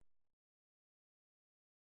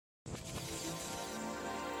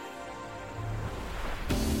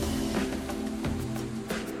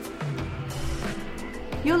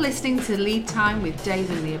You're listening to Lead Time with Dave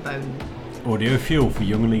and Leah Bowden. Audio fuel for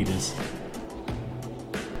young leaders.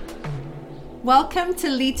 Welcome to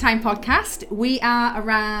Lead Time Podcast. We are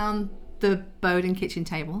around the Bowden kitchen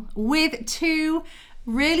table with two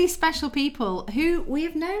really special people who we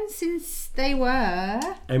have known since they were...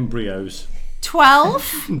 Embryos.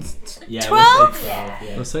 12? Yeah, 12?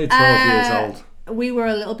 Let's say 12 years old. We were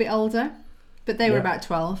a little bit older, but they were about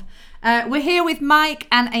 12. We're here with Mike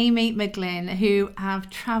and Amy McGlynn, who have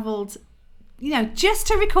travelled, just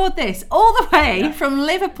to record this, all the way from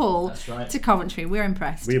Liverpool to Coventry. We're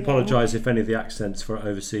impressed. We apologise if any of the accents for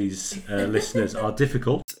overseas listeners are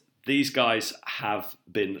difficult. These guys have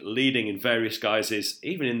been leading in various guises,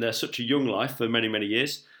 even in their such a young life, for many, many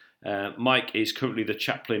years. Mike is currently the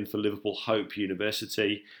chaplain for Liverpool Hope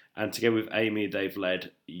University, and together with Amy, they've led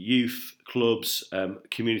youth clubs,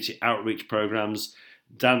 community outreach programmes,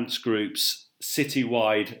 dance groups,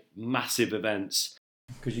 citywide massive events.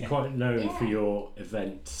 Because you're quite known for your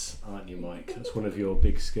events, aren't you, Mike? That's one of your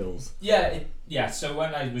big skills. Yeah. So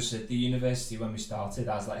when I was at the university, when we started,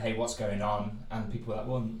 I was like, hey, what's going on? And people were like,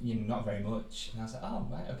 well, not very much. And I was like, oh,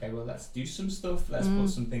 right, okay, well, let's do some stuff. Let's put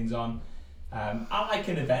some things on. I like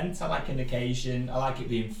an event. I like an occasion. I like it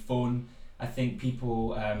being fun. I think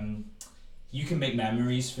people... you can make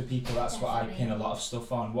memories for people. That's what I pin a lot of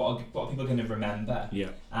stuff on. What are people going to remember? Yeah.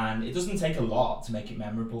 And it doesn't take a lot to make it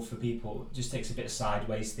memorable for people. It just takes a bit of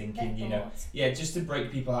sideways thinking, just to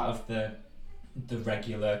break people out of the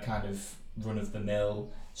regular kind of run-of-the-mill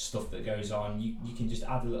stuff that goes on. You can just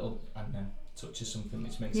add a little, touch of something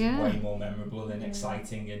which makes it way more memorable and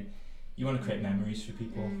exciting, and you want to create memories for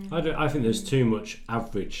people. I think there's too much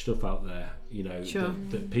average stuff out there,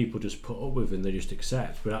 that people just put up with and they just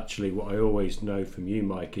accept. But actually, what I always know from you,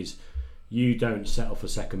 Mike, is you don't settle for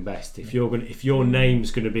second best. If your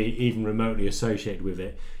name's going to be even remotely associated with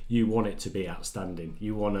it, you want it to be outstanding.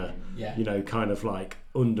 You want to, kind of like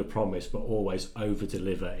under promise, but always over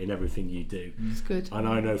deliver in everything you do. It's good. And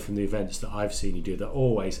I know from the events that I've seen you do, they're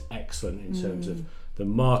always excellent in terms of the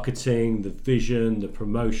marketing, the vision, the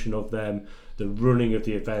promotion of them, the running of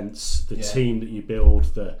the events, the team that you build,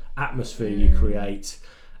 the atmosphere you create,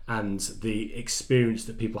 and the experience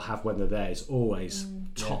that people have when they're there is always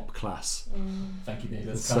top class. Thank you, Dave.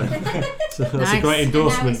 That's So that's a great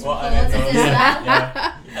endorsement.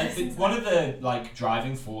 And one of the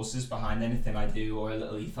driving forces behind anything I do, or a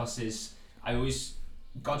little ethos, is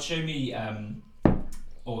God showed me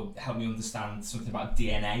or helped me understand something about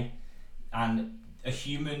DNA. And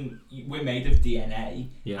we're made of DNA,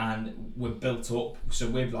 and we're built up, so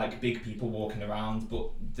we're like big people walking around,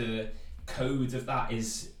 but the code of that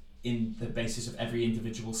is in the basis of every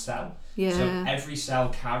individual cell. So every cell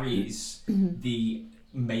carries the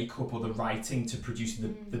makeup or the writing to produce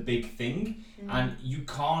the big thing, and you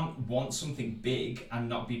can't want something big and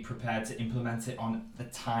not be prepared to implement it on the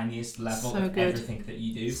tiniest level of everything that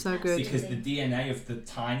you do. So good. Because the DNA of the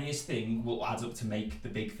tiniest thing will add up to make the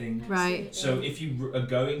big thing. Right. So if you are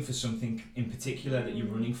going for something in particular that you're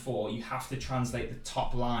running for, you have to translate the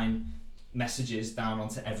top line messages down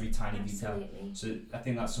onto every tiny detail. So I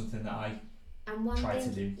think that's something that I try to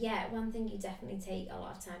do. Yeah, one thing you definitely take a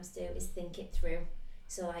lot of time to do is think it through.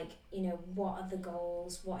 So what are the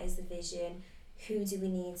goals? What is the vision? Who do we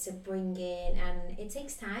need to bring in? And it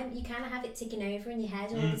takes time. You kind of have it ticking over in your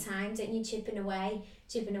head all the time, don't you? Chipping away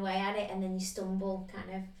at it, and then you stumble kind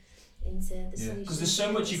of into the solution. Because there's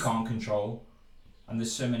so much you can't control, and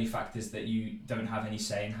there's so many factors that you don't have any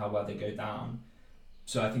say in how well they go down.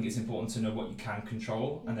 So I think it's important to know what you can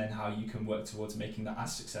control, and then how you can work towards making that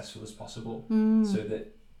as successful as possible, so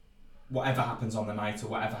that whatever happens on the night, or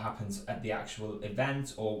whatever happens at the actual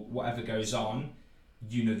event, or whatever goes on,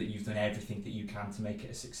 you know that you've done everything that you can to make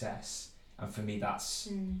it a success. And for me, that's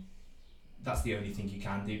the only thing you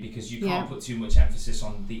can do, because you can't put too much emphasis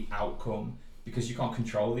on the outcome, because you can't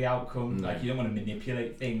control the outcome. You don't want to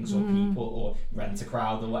manipulate things or people or rent a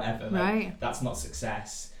crowd or whatever. That's not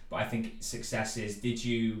success. But I think success is, did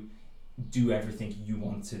you do everything you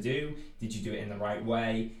want to do? Did you do it in the right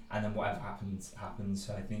way? And then whatever happens.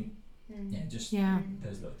 So I think those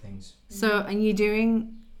little things. So, and you're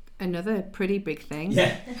doing another pretty big thing.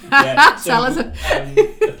 Tell us.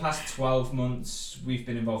 The past 12 months, we've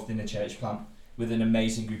been involved in a church plant with an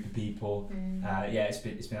amazing group of people.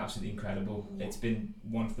 It's been absolutely incredible. It's been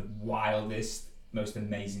one of the wildest, most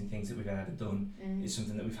amazing things that we've ever done. It's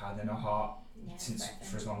something that we've had in our heart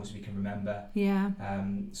for as long as we can remember.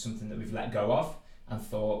 Something that we've let go of and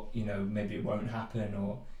thought, maybe it won't happen,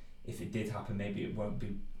 or if it did happen, maybe it won't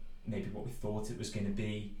be what we thought it was going to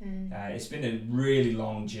be. It's been a really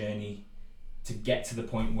long journey to get to the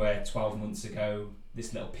point where 12 months ago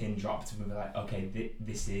this little pin dropped, and we were like, okay,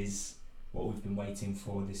 this is what we've been waiting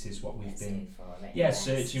for. This is what we've been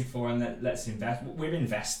searching for, and let's invest. We're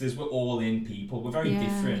investors. We're all in people. We're very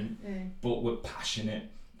different, but we're passionate,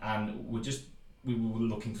 and we were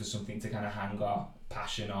looking for something to kind of hang our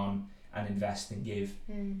passion on and invest and give.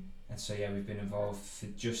 And so we've been involved for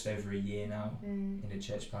just over a year now in a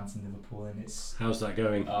church plant in Liverpool, and it's how's that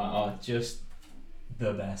going? Just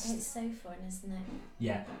the best. It's so fun, isn't it?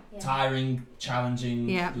 Yeah. Tiring,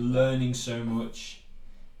 challenging, learning so much,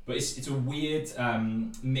 but it's a weird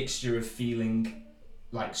mixture of feeling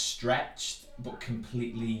like stretched but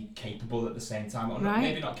completely capable at the same time. Or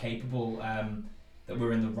maybe not capable, that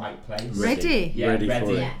we're in the right place. Ready. Ready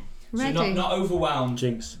for it. Yeah. So not overwhelmed.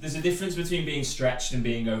 Jinx. There's a difference between being stretched and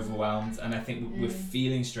being overwhelmed, and I think we're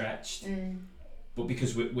feeling stretched, but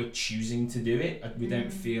because we're choosing to do it, we don't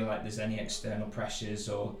feel like there's any external pressures,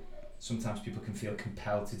 or sometimes people can feel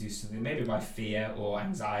compelled to do something, maybe by fear or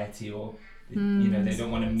anxiety, or they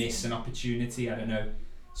don't want to miss an opportunity. I don't know.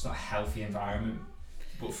 It's not a healthy environment,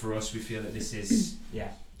 but for us, we feel that this is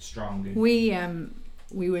strong. We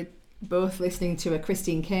were both listening to a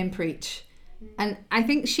Christine Kane preach. And I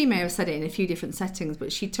think she may have said it in a few different settings,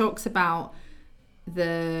 but she talks about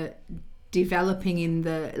the developing in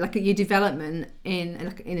your development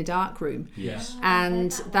in a dark room. Yes.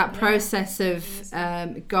 And that process of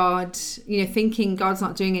God, thinking God's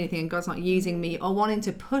not doing anything and God's not using me, or wanting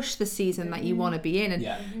to push the season that you want to be in.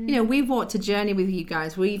 And we've walked a journey with you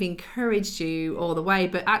guys. We've encouraged you all the way,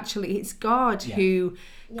 but actually it's God who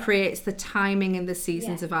creates the timing and the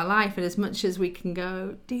seasons of our life. And as much as we can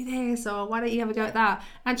go, do this, or why don't you have a go at that,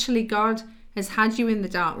 actually God has had you in the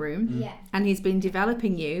dark room and he's been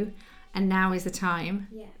developing you, and now is the time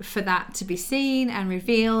for that to be seen and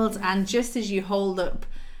revealed. And just as you hold up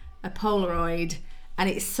a Polaroid and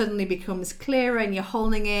it suddenly becomes clearer, and you're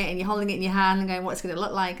holding it in your hand and going, what's going to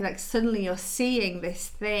look like suddenly you're seeing this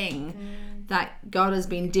thing that God has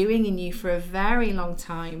been doing in you for a very long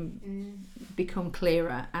time become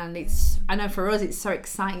clearer. And I know for us it's so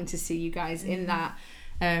exciting to see you guys in that,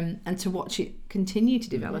 and to watch it continue to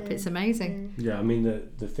develop. It's amazing. Yeah, I mean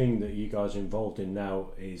the thing that you guys are involved in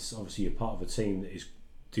now is obviously you're part of a team that is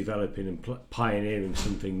developing and pioneering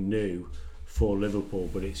something new for Liverpool,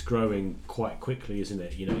 but it's growing quite quickly, isn't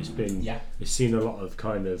it? It's seen a lot of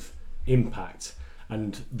kind of impact,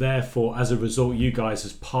 and therefore as a result you guys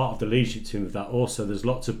as part of the leadership team of that, also there's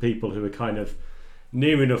lots of people who are kind of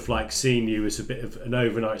near enough like seeing you as a bit of an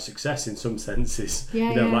overnight success in some senses.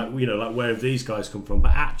 Like where have these guys come from?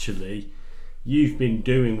 But actually you've been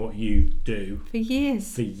doing what you do for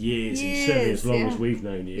years, and certainly as long as we've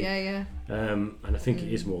known you. And I think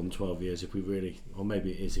it is more than 12 years if we really, or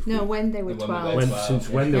maybe it is if when they were 12. Since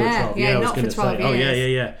when they were 12. I was not going to say. 12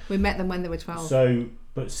 years. We met them when they were 12. So,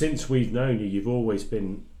 but since we've known you, you've always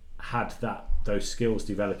had those skills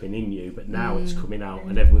developing in you, but now it's coming out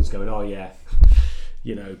and everyone's going,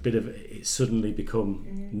 it's suddenly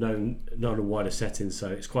become known in a wider setting, so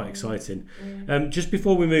it's quite exciting. Just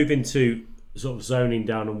before we move into sort of zoning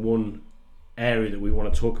down on one area that we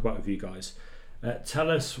want to talk about with you guys, tell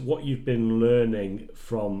us what you've been learning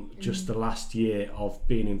from just the last year of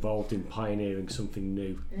being involved in pioneering something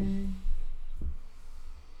new.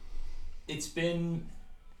 It's been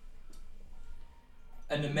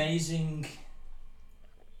an amazing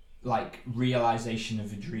realization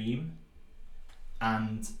of a dream.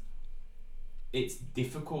 And it's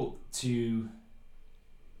difficult to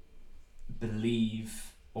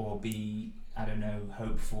believe or be,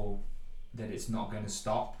 hopeful that it's not going to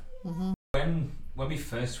stop. When we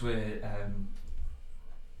first were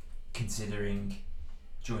considering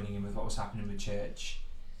joining in with what was happening with church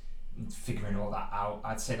and figuring all that out,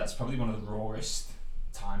 I'd say that's probably one of the rawest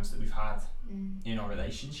times that we've had in our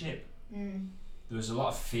relationship. There was a lot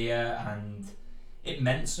of fear, and it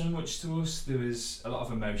meant so much to us. There was a lot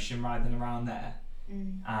of emotion riding around there,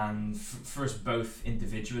 and for us both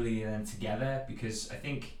individually and then together, because I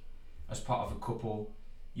think as part of a couple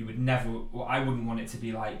you would never, well, I wouldn't want it to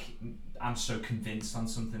be like I'm so convinced on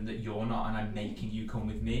something that you're not and I'm making you come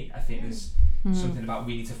with me. I think there's something about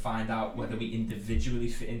we need to find out whether we individually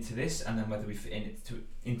fit into this and then whether we fit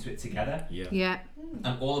into it together.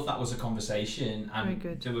 And all of that was a conversation, and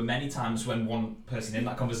there were many times when one person in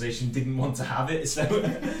that conversation didn't want to have it, so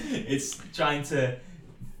it's trying to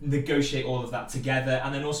negotiate all of that together.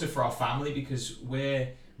 And then also for our family, because we're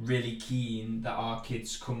really keen that our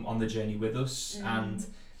kids come on the journey with us and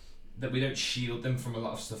that we don't shield them from a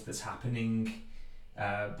lot of stuff that's happening,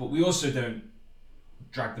 but we also don't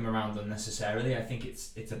drag them around unnecessarily. I think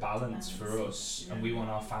it's a balance for us, and we want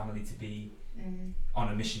our family to be on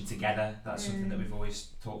a mission together. That's something that we've always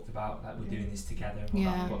talked about, that we're doing this together,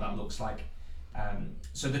 and what that looks like.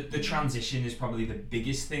 So the transition is probably the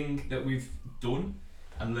biggest thing that we've done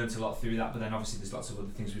and learnt a lot through that, but then obviously there's lots of other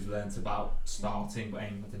things we've learnt about starting. But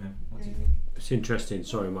Aim, I don't know, what do you think? It's interesting,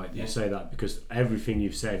 sorry Mike, you say that, because everything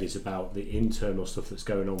you've said is about the internal stuff that's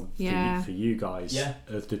going on for you guys.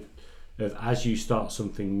 Of as you start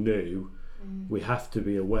something new, we have to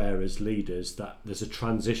be aware as leaders that there's a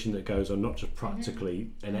transition that goes on, not just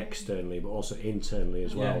practically and externally, but also internally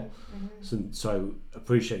as well. So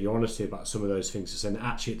appreciate your honesty about some of those things. And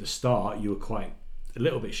actually at the start you were quite a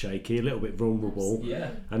little bit shaky, a little bit vulnerable,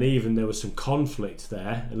 and even there was some conflict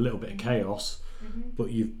there, a little bit of chaos,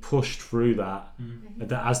 but you've pushed through that, and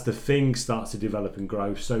that as the thing starts to develop and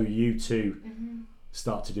grow, so you too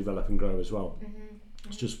start to develop and grow as well.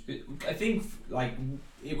 It's just, I think like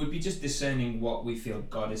it would be just discerning what we feel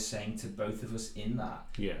God is saying to both of us in that,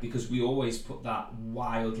 because we always put that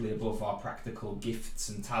wildly above our practical gifts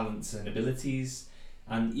and talents and abilities.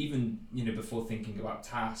 And even, before thinking about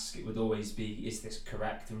task, it would always be, is this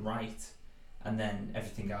correct and right? And then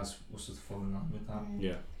everything else will sort of fall in line with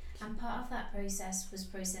that. And part of that process was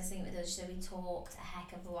processing it with us, so we talked a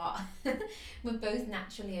heck of a lot. We're both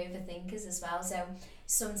naturally overthinkers as well, so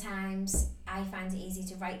sometimes I find it easy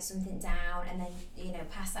to write something down and then,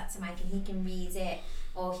 pass that to Mike and he can read it,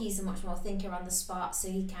 or he's a much more thinker on the spot, so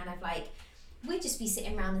he kind of like, we'd just be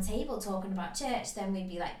sitting around the table talking about church, then we'd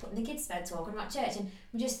be like putting the kids to bed talking about church, and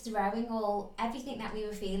we're just throwing everything that we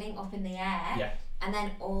were feeling up in the air, and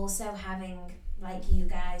then also having like you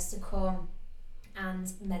guys to come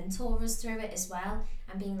and mentor us through it as well,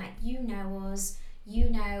 and being like, you know us, you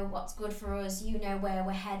know what's good for us, you know where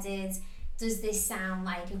we're headed, does this sound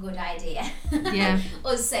like a good idea?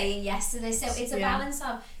 Us saying yes to this. So it's a balance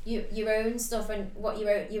of your own stuff and what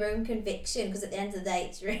your own conviction, because at the end of the day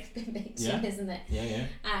it's your own conviction, isn't it?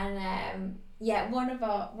 And one of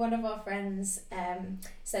our friends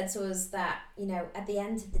said to us that, at the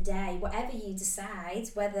end of the day, whatever you decide,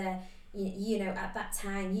 whether at that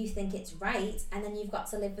time you think it's right, and then you've got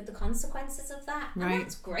to live with the consequences of that, and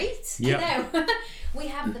that's great. We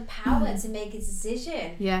have the power to make a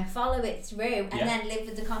decision, follow it through, and then live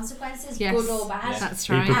with the consequences, good or bad. That's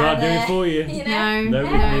right. People can't do it for you.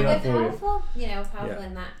 We're powerful, powerful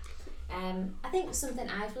in that. I think something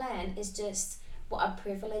I've learned is just what a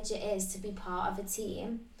privilege it is to be part of a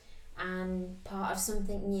team and part of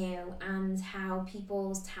something new, and how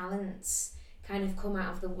people's talents kind of come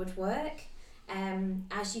out of the woodwork.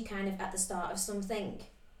 As you kind of at the start of something,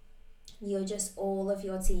 you're just, all of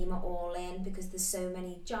your team are all in because there's so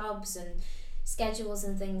many jobs and schedules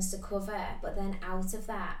and things to cover, but then out of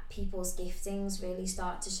that people's giftings really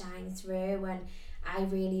start to shine through. And I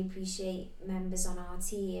really appreciate members on our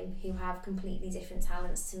team who have completely different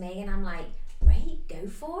talents to me, and I'm like, great, go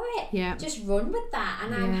for it, just run with that,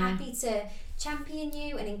 and I'm happy to champion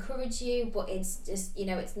you and encourage you, but it's just,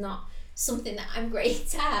 it's not something that I'm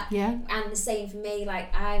great at. And the same for me,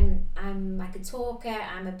 like I'm like a talker,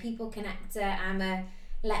 I'm a people connector,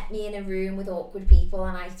 let me in a room with awkward people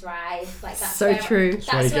and I thrive. Like that's so true.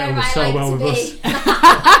 That's where I like to be.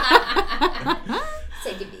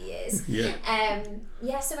 Taking me years.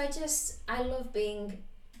 So I love being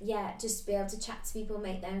just be able to chat to people,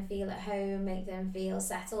 make them feel at home, make them feel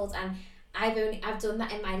settled. And I've done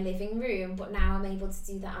that in my living room, but now I'm able to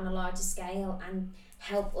do that on a larger scale and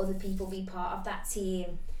help other people be part of that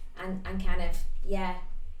team, and kind of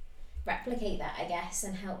replicate that, I guess,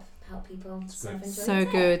 and help people sort of enjoy it. So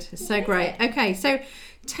good, so great. Okay, so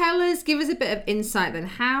give us a bit of insight then.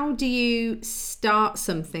 How do you start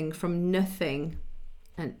something from nothing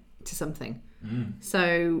and to something?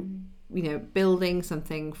 So building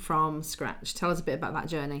something from scratch. Tell us a bit about that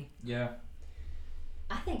journey.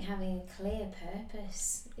 I think having a clear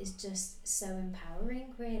purpose is just so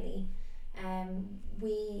empowering, really.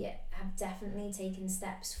 We have definitely taken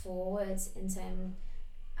steps forward in terms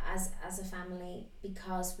as a family,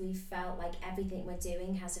 because we felt like everything we're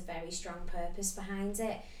doing has a very strong purpose behind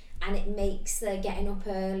it, and it makes the getting up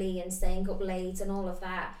early and staying up late and all of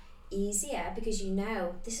that easier, because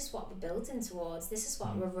this is what we're building towards, this is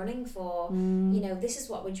what we're running for, this is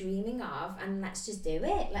what we're dreaming of, and let's just do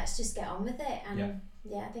it, let's just get on with it. And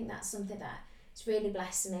I think that's something that's really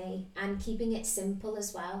blessed me, and keeping it simple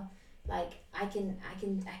as well. Like I can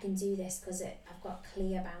do this because I've got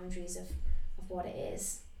clear boundaries of what it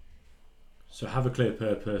is. So have a clear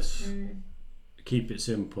purpose, keep it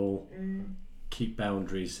simple, keep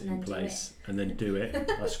boundaries in place, and then do it.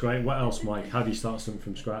 That's great. What else, Mike? How do you start something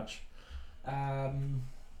from scratch? I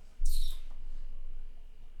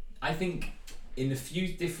think in a few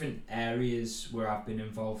different areas where I've been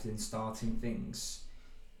involved in starting things,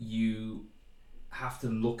 you have to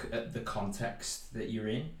look at the context that you're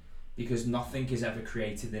in, because nothing is ever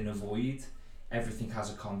created in a void. Everything has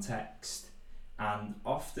a context, and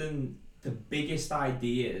often the biggest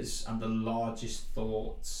ideas and the largest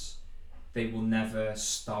thoughts, they will never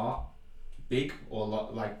start big or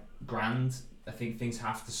like grand. I think things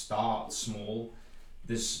have to start small.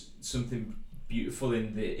 There's something beautiful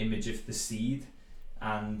in the image of the seed,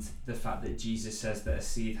 and the fact that Jesus says that a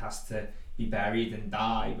seed has to be buried and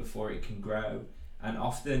die before it can grow. And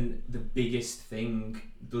often the biggest thing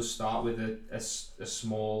does start with a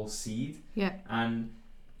small seed. Yeah. And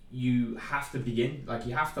you have to begin, like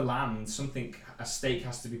you have to land something, a stake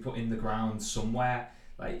has to be put in the ground somewhere.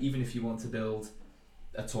 Like even if you want to build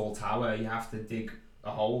a tall tower, you have to dig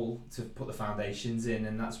a hole to put the foundations in,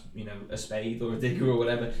 and that's, you know, a spade or a digger or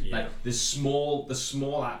whatever. Yeah. Like the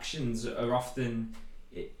small actions are often,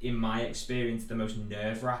 in my experience, the most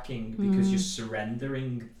nerve-wracking, because you're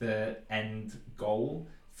surrendering the end goal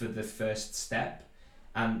for the first step,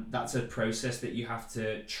 and that's a process that you have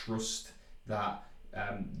to trust that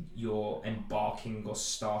you're embarking or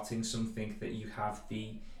starting something that you have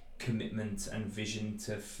the commitment and vision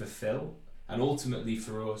to fulfill. And ultimately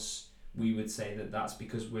for us, we would say that that's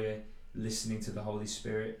because we're listening to the Holy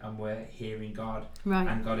Spirit and we're hearing God, Right.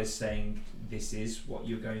 and God is saying this is what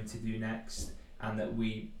you're going to do next, and that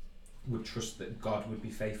we would trust that God would be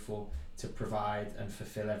faithful to provide and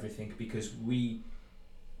fulfill everything, because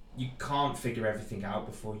you can't figure everything out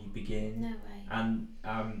before you begin. No way.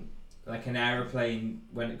 And like an aeroplane,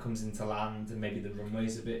 when it comes into land and maybe the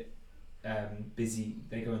runway's a bit busy,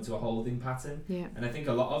 they go into a holding pattern. Yeah. And I think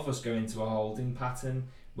a lot of us go into a holding pattern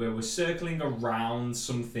where we're circling around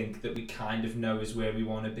something that we kind of know is where we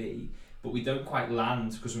want to be, but we don't quite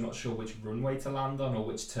land because we're not sure which runway to land on or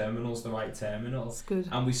which terminal's the right terminal. That's good.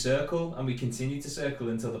 And we circle and we continue to circle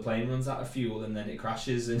until the plane runs out of fuel, and then it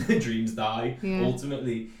crashes and dreams die. Yeah.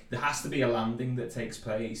 Ultimately, there has to be a landing that takes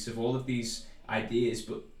place of all of these ideas.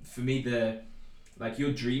 But for me,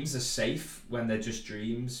 your dreams are safe when they're just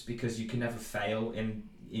dreams, because you can never fail in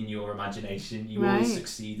your imagination. You Right. always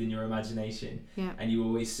succeed in your imagination, Yeah. and you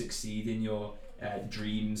always succeed in your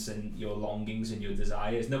dreams and your longings and your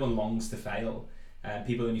desires. No one longs to fail.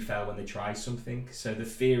 People only fail when they try something. So the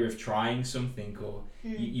fear of trying something, or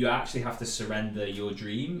you actually have to surrender your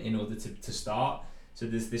dream in order to start. So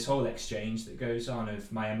there's this whole exchange that goes on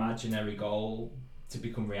of my imaginary goal to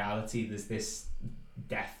become reality. There's this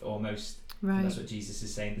death almost. Right. That's what Jesus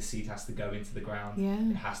is saying. The seed has to go into the ground. Yeah.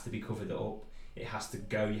 It has to be covered up. It has to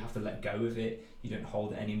go. You have to let go of it. You don't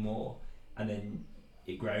hold it anymore. And then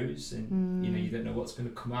it grows, and you don't know what's going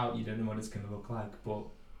to come out. You don't know what it's going to look like, but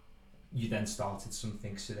you then started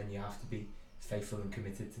something, so then you have to be faithful and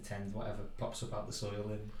committed to tend whatever pops up out the soil.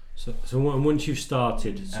 And So once you've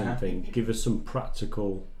started something, give us some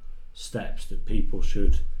practical steps that people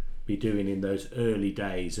should be doing in those early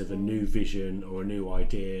days of a new vision or a new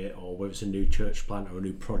idea, or whether it's a new church plant or a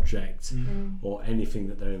new project or anything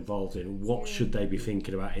that they're involved in. What should they be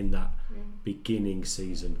thinking about in that beginning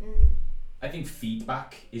season? I think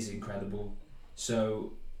feedback is incredible.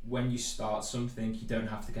 So when you start something, you don't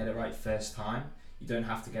have to get it right first time. You don't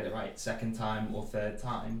have to get it right second time or third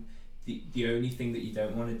time. The only thing that you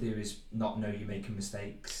don't want to do is not know you're making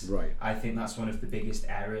mistakes. Right. I think that's one of the biggest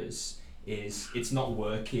errors, is it's not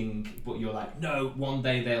working, but you're like, no, one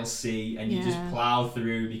day they'll see, and you just plow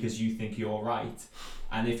through because you think you're right.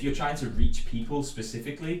 And if you're trying to reach people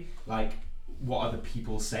specifically, like, what are the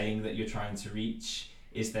people saying that you're trying to reach?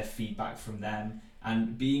 Is there feedback from them?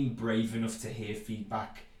 And being brave enough to hear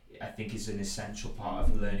feedback, I think, is an essential part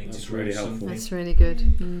of learning to grow really helpful. something. That's really good.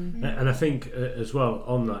 And I think as well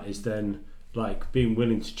on that is then like being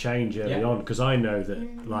willing to change early on, because I know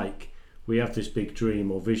that like we have this big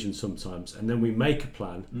dream or vision sometimes, and then we make a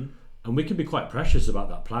plan and we can be quite precious about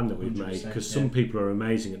that plan that we've made, because some people are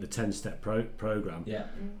amazing at the 10-step program.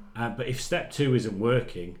 But if step 2 isn't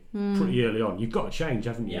working pretty early on, you've got to change,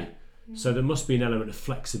 haven't you? So there must be an element of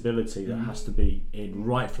flexibility that has to be in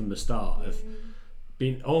right from the start, of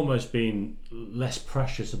being less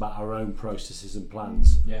precious about our own processes and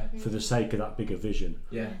plans for the sake of that bigger vision.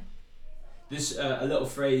 There's a little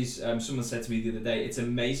phrase someone said to me the other day: it's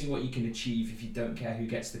amazing what you can achieve if you don't care who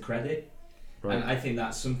gets the credit. Right. And I think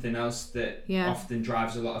that's something else that often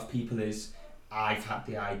drives a lot of people is, I've had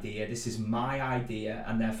the idea, this is my idea,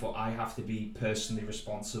 and therefore I have to be personally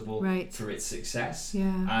responsible for its success.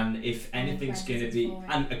 And if anything's going to be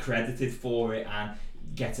accredited for it and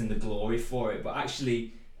getting the glory for it, but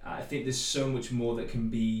actually I think there's so much more that can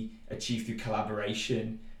be achieved through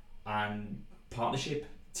collaboration and partnership.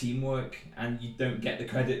 teamwork, and you don't get the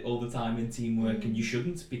credit all the time in teamwork, and you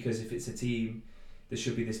shouldn't, because if it's a team, there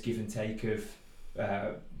should be this give and take of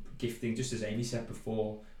gifting. Just as Amy said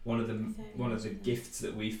before, one of the gifts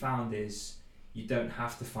that we found is you don't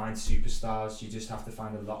have to find superstars, you just have to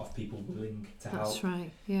find a lot of people willing to help. That's right,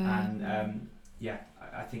 yeah. And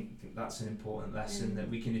I think that's an important lesson, that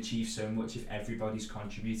we can achieve so much if everybody's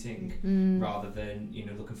contributing, rather than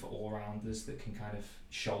looking for all-rounders that can kind of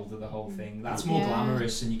shoulder the whole thing. That's more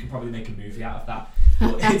glamorous, and you can probably make a movie out of that,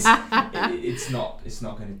 but it's not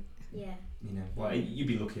going to you'd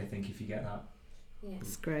be lucky, I think, if you get that.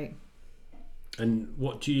 It's great. And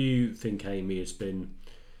what do you think, Amy, has been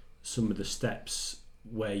some of the steps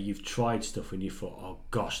where you've tried stuff and you thought, oh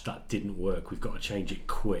gosh, that didn't work, we've got to change it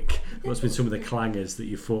quick? What's been some of the clangers that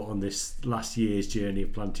you fought on this last year's journey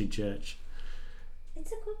of planting church?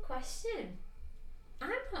 It's a good question.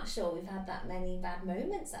 I'm not sure we've had that many bad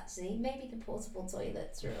moments, actually. Maybe the portable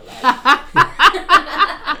toilets are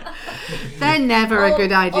They're never a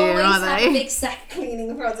good idea, are they? Always have big sack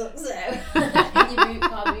cleaning products though. In your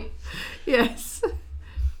car boot. Yes.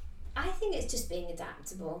 I think it's just being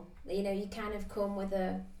adaptable. You kind of come with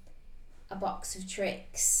a box of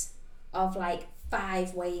tricks of like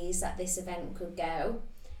 5 ways that this event could go,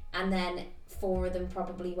 and then 4 of them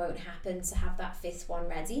probably won't happen, to have that 5th one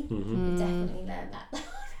ready. We've definitely learned that.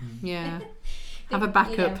 Yeah. Have a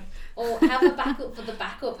backup. Or have a backup for the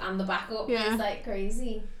backup and the backup. Yeah. It's like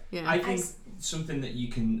crazy. Yeah. I think something that you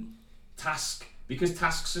can task, because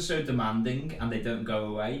tasks are so demanding and they don't go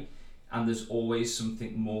away, and there's always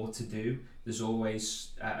something more to do. There's always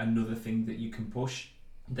another thing that you can push.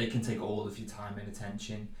 They can take all of your time and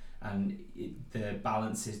attention, and the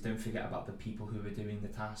balance is, don't forget about the people who are doing the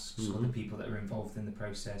tasks, or the people that are involved in the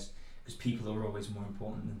process, because people are always more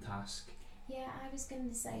important than task. Yeah, I was going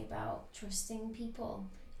to say about trusting people,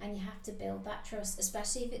 and you have to build that trust,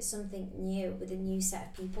 especially if it's something new with a new set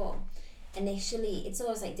of people. Initially, it's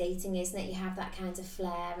always like dating, isn't it? You have that kind of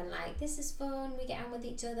flair and like, this is fun, we get on with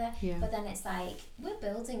each other. Yeah. But then it's like, we're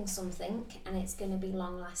building something and it's going to be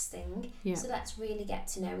long lasting. Yeah. So let's really get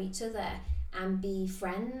to know each other and be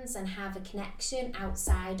friends and have a connection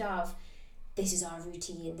outside of, this is our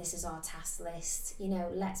routine, this is our task list.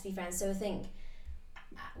 Let's be friends. So I think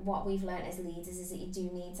what we've learned as leaders is that you do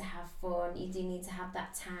need to have fun, you do need to have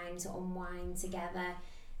that time to unwind together.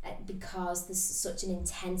 Because there's such an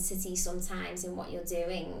intensity sometimes in what you're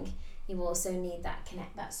doing, you also need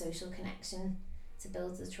that social connection to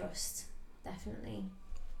build the trust, definitely,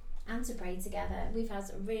 and to pray together. We've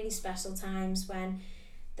had really special times when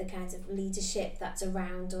the kind of leadership that's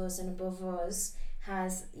around us and above us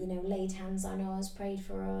has laid hands on us, prayed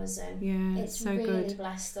for us, and it's so really good.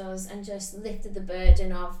 Blessed us and just lifted the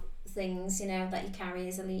burden of things that you carry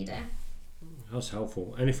as a leader. That's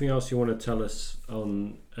helpful. Anything else you want to tell us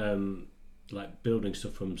on like building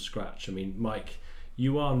stuff from scratch? I mean, Mike,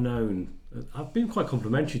 you are known. I've been quite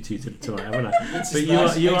complimentary to you tonight, haven't I? But you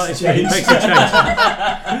are. It makes a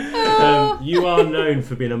change. You are known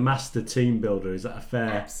for being a master team builder. Is that a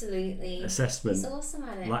fair assessment? He's awesome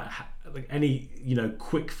at it. Like any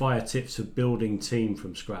quick fire tips for building team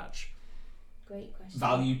from scratch? Great question.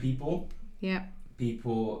 Value people. Yeah.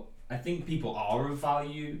 People. I think people are of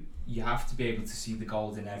value. You have to be able to see the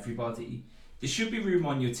gold in everybody. There should be room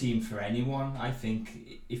on your team for anyone. I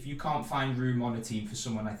think if you can't find room on a team for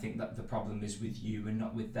someone, I think that the problem is with you and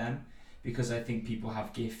not with them, because I think people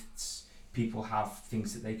have gifts, people have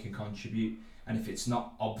things that they can contribute, and if it's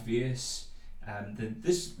not obvious, then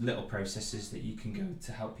there's little processes that you can go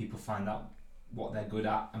to help people find out what they're good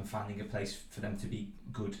at and finding a place for them to be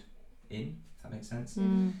good in, if that makes sense.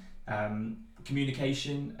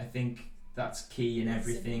 Communication, I think that's key in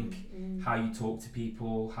everything. How you talk to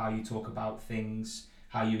people, how you talk about things,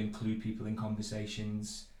 how you include people in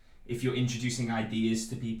conversations. If you're introducing ideas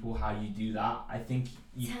to people, how you do that. I think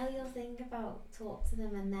tell your thing about talk to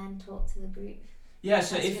them and then talk to the group. Yeah,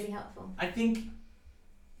 so that's really helpful. I think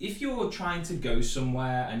if you're trying to go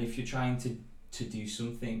somewhere and if you're trying to do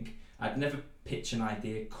something, I'd never pitch an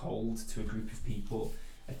idea cold to a group of people.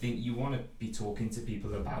 I think you want to be talking to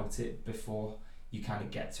people about it before you kind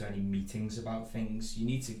of get to any meetings about things. You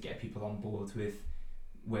need to get people on board with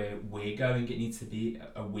where we're going. It needs to be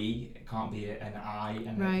a we, it can't be an I,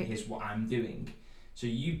 and here's what I'm doing. So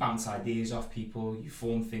you bounce ideas off people, you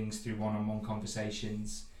form things through one-on-one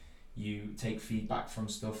conversations, you take feedback from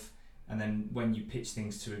stuff, and then when you pitch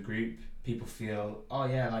things to a group, people feel, oh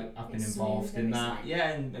yeah, like I've been involved in that. Yeah,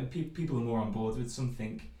 and people are more on board with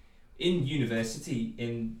something. In university,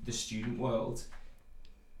 in the student world,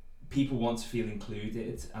 people want to feel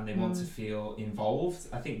included and they want to feel involved.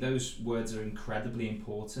 I think those words are incredibly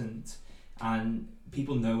important, and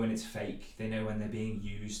people know when it's fake. They know when they're being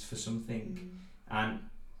used for something. And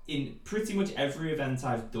in pretty much every event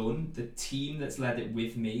I've done, the team that's led it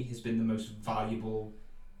with me has been the most valuable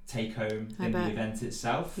take home in the event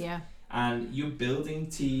itself. Yeah. And you're building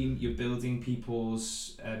team, you're building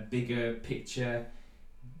people's bigger picture,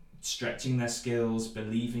 stretching their skills,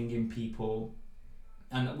 believing in people.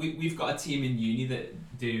 And we've got a team in uni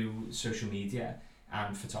that do social media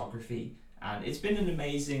and photography, and it's been an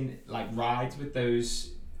amazing ride with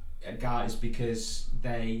those guys, because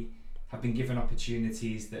they have been given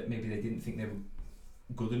opportunities that maybe they didn't think they were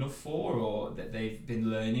good enough for, or that they've been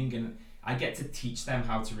learning, and I get to teach them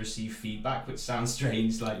how to receive feedback, which sounds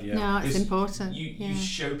strange. No, it's important. You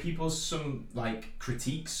show people some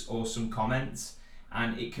critiques or some comments,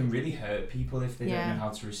 and it can really hurt people if they don't know how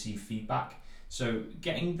to receive feedback. So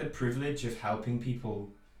getting the privilege of helping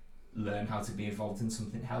people learn how to be involved in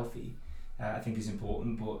something healthy, I think is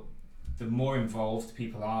important. But the more involved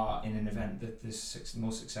people are in an event, the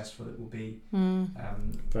more successful it will be.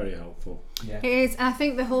 Very helpful. Yeah, it is. And I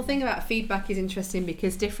think the whole thing about feedback is interesting,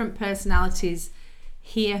 because different personalities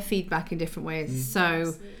hear feedback in different ways.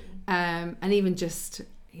 So, and even just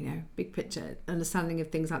big picture understanding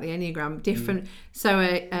of things like the Enneagram, different.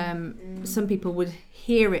 So, some people would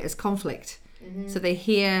hear it as conflict. So they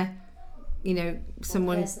hear,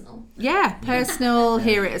 someone personal,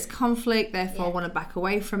 hear it as conflict, therefore want to back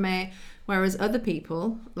away from it. Whereas other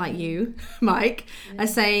people, like you, Mike, are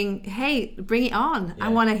saying, hey, bring it on. I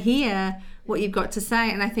want to hear what you've got to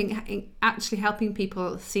say. And I think actually helping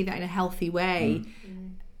people see that in a healthy way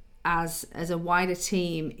as a wider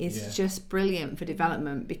team is just brilliant for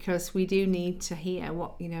development, because we do need to hear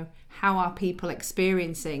what, how are people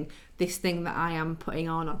experiencing this thing that I am putting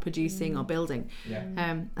on or producing or building.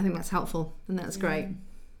 I think that's helpful, and that's great.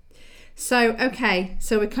 So, okay,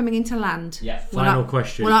 so we're coming into land. Final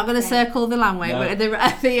question. We're not going to circle the landway. No. We're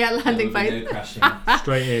at the landing place.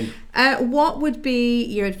 Straight in. What would be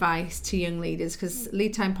your advice to young leaders? Because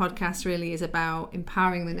Lead Time Podcast really is about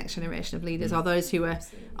empowering the next generation of leaders, or those who are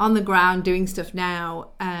on the ground doing stuff now.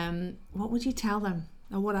 What would you tell them?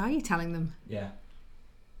 Or what are you telling them? Yeah.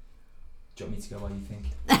 Do you want me to go while you think?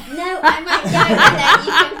 No, I might go and then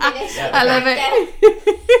you can finish. I love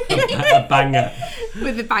it. A banger.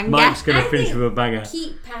 With a banger. Mike's going to finish with a banger.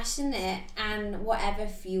 Keep passionate, and whatever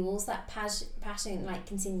fuels that passion,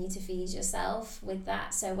 continue to feed yourself with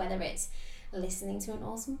that. So whether it's listening to an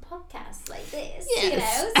awesome podcast like this,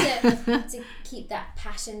 to keep that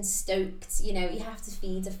passion stoked. You have to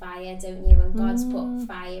feed a fire, don't you? And God's put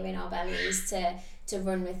fire in our bellies to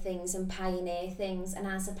run with things and pioneer things. And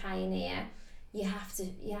as a pioneer, you have to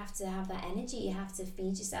have that energy. You have to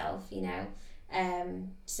feed yourself.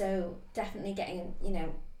 So definitely getting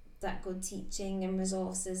that good teaching and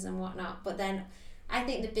resources and whatnot. But then I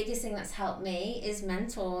think the biggest thing that's helped me is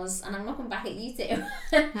mentors, and I'm looking back at you two.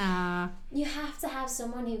 You have to have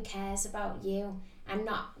someone who cares about you, and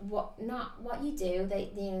not what you do.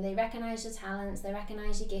 They recognize your talents, they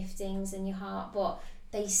recognize your giftings and your heart, but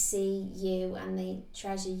they see you and they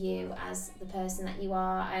treasure you as the person that you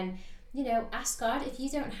are. And ask God, if you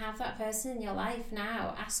don't have that person in your life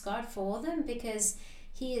now, ask God for them, because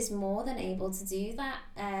He is more than able to do that.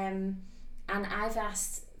 And I've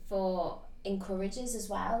asked for encouragers as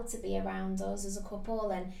well to be around us as a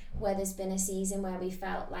couple, and where there's been a season where we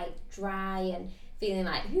felt dry and feeling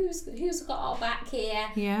like who's got our back here,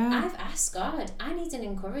 I've asked God, I need an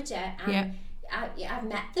encourager, and I've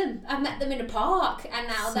met them in a park, and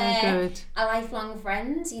now so they're good. a lifelong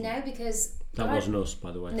friend, because That God, wasn't us,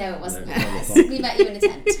 by the way. no, it wasn't No, us. We met you in a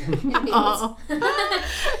tent.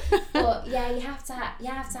 But you have to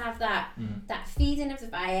have that feeding of the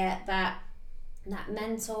fire, that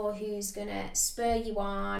mentor who's gonna spur you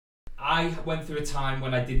on. I went through a time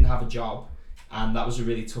when I didn't have a job, and that was a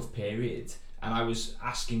really tough period, and I was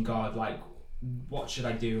asking God, what should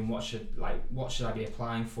I do, and what should I be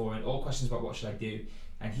applying for, and all questions about what should I do.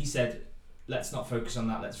 And He said, let's not focus on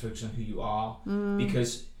that, let's focus on who you are,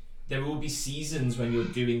 because there will be seasons when you're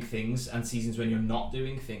doing things and seasons when you're not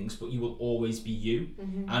doing things, but you will always be you.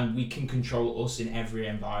 And we can control us in every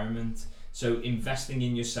environment. So investing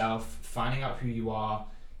in yourself, finding out who you are,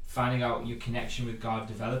 finding out your connection with God,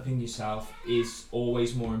 developing yourself is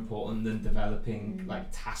always more important than developing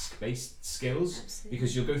task-based skills. Absolutely.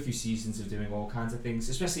 Because you'll go through seasons of doing all kinds of things,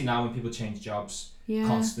 especially now when people change jobs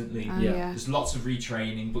constantly. There's lots of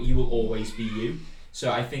retraining, but you will always be you. So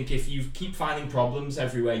I think if you keep finding problems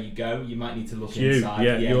everywhere you go, you might need to look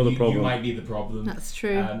inside. You're the problem. You might be the problem. That's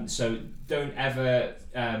true. So don't ever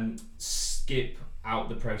skip out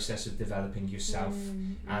the process of developing yourself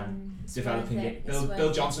and It's developing worth it. it. It's worth Bill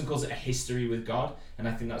it. Johnson calls it a history with God, and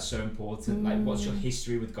I think that's so important. Like, what's your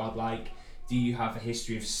history with God like? Do you have a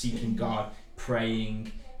history of seeking God,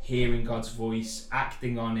 praying, hearing God's voice,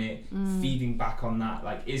 acting on it, feeding back on that?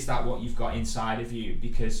 Like, is that what you've got inside of you?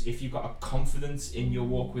 Because if you've got a confidence in your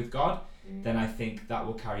walk with God, then I think that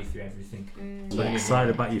will carry through everything. So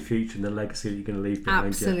excited about your future and the legacy that you're going to leave behind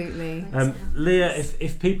Absolutely. you. Leah,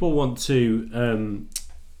 if people want to,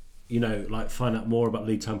 like find out more about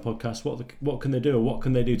Lead Time Podcast, what can they do, or what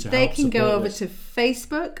can they do to They help can go support over this? to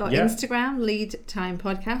Facebook or Instagram, Lead Time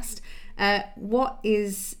Podcast. What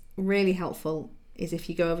is really helpful is if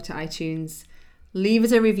you go over to iTunes, leave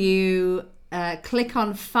us a review, click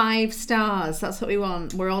on 5 stars. That's what we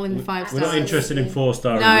want. We're all in the 5 We're stars. not interested in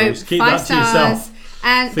 4-star No, reviews. Keep 5 that to stars. yourself.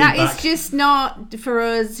 And that Feedback. is just not for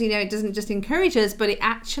us, it doesn't just encourage us, but it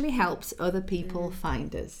actually helps other people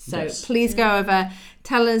find us. So Yes. please go over,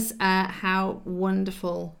 tell us how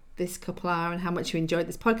wonderful this couple are and how much you enjoyed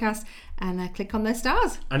this podcast, and click on their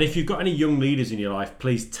stars. And if you've got any young leaders in your life,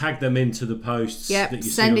 please tag them into the posts Yep, that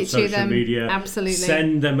you send see on it to social them. media. Absolutely.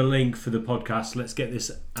 Send them a link for the podcast. Let's get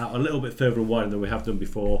this out a little bit further and wider than we have done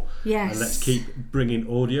before. Yes. And let's keep bringing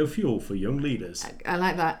audio fuel for young leaders. I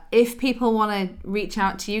like that. If people want to reach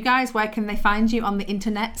out to you guys, where can they find you on the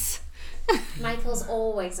internets? Michael's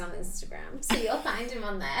always on Instagram, so you'll find him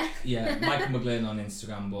on there. Yeah, Michael McGlynn on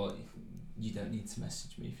Instagram, but you don't need to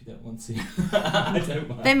message me if you don't want to. I don't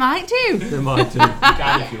mind. They might do. They might do. You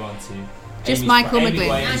can if you want to. Just Michael Amy McGlynn.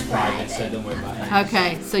 Wayne is I'm private, private. so don't worry about it.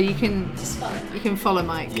 Okay, so you can Just follow follow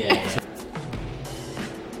Mike. Yeah, so